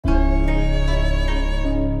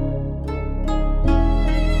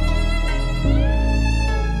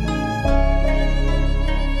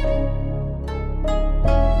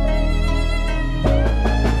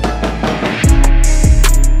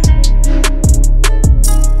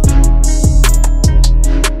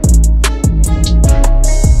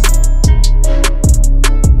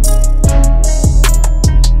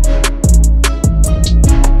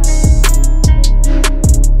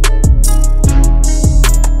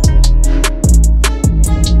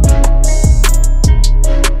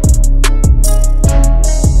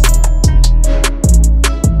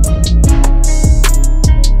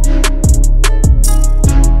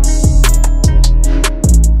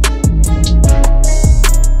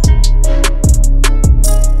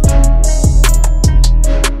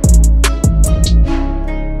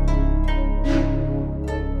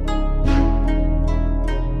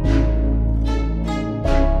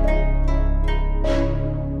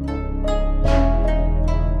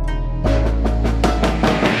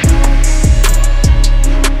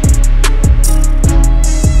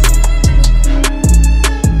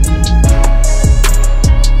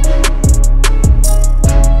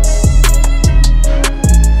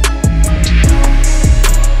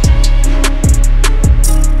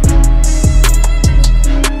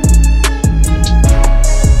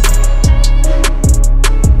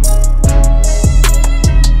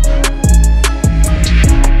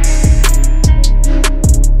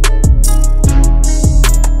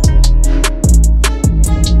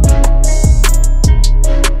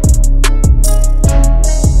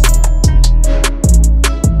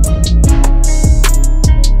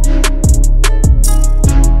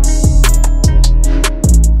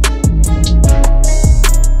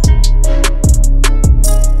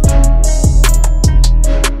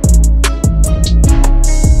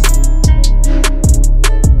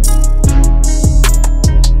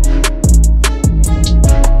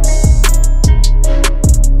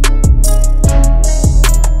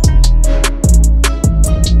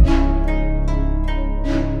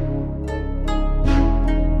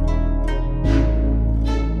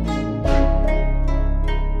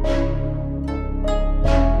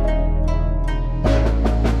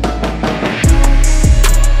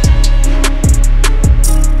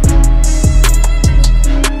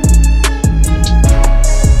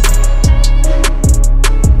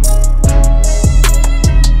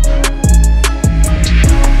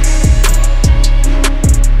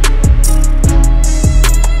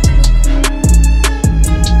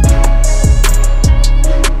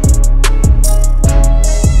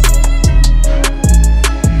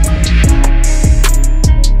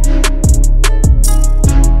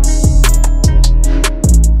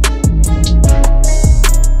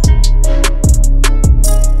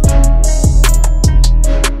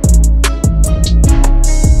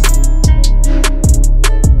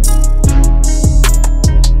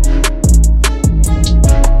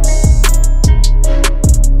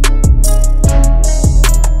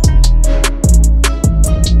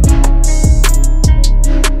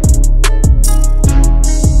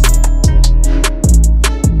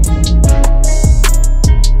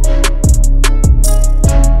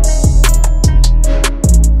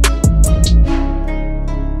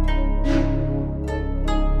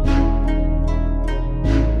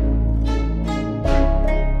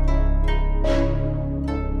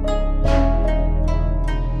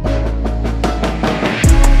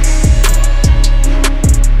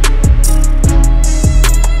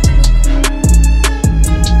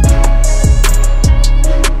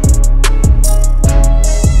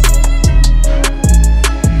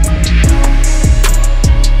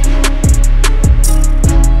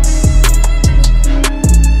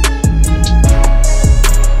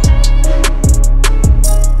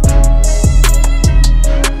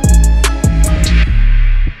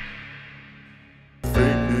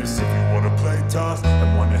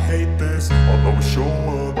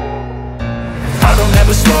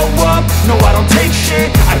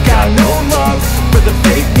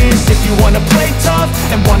you wanna play tough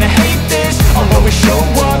and wanna hate this, I'll always show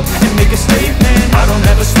up and make a statement. I don't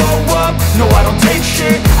ever slow up, no I don't take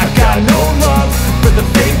shit. I got no love for the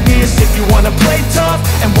fakeness. If you wanna play tough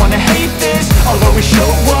and wanna hate this, I'll always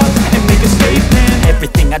show up and make a statement.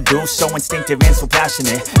 Everything I do so instinctive and so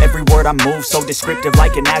passionate. Every word I move so descriptive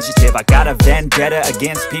like an adjective. I got a vendetta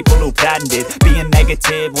against people who patented being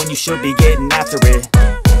negative when you should be getting after it.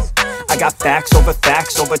 I got facts over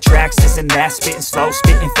tracks, this and that. Spitting slow,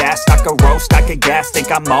 spitting fast, I could roast, I could gas.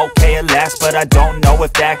 Think I'm okay at last, but I don't know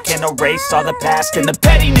if that can erase all the past. And the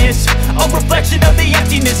pettiness, a reflection of the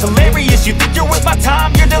emptiness. Hilarious, you think you're worth my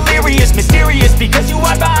time, you're delirious. Mysterious, because you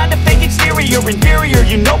hide behind a fake exterior. Inferior,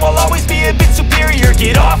 you know I'll always be a bit superior.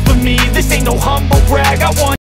 Get off of me, this ain't no humble brag. I want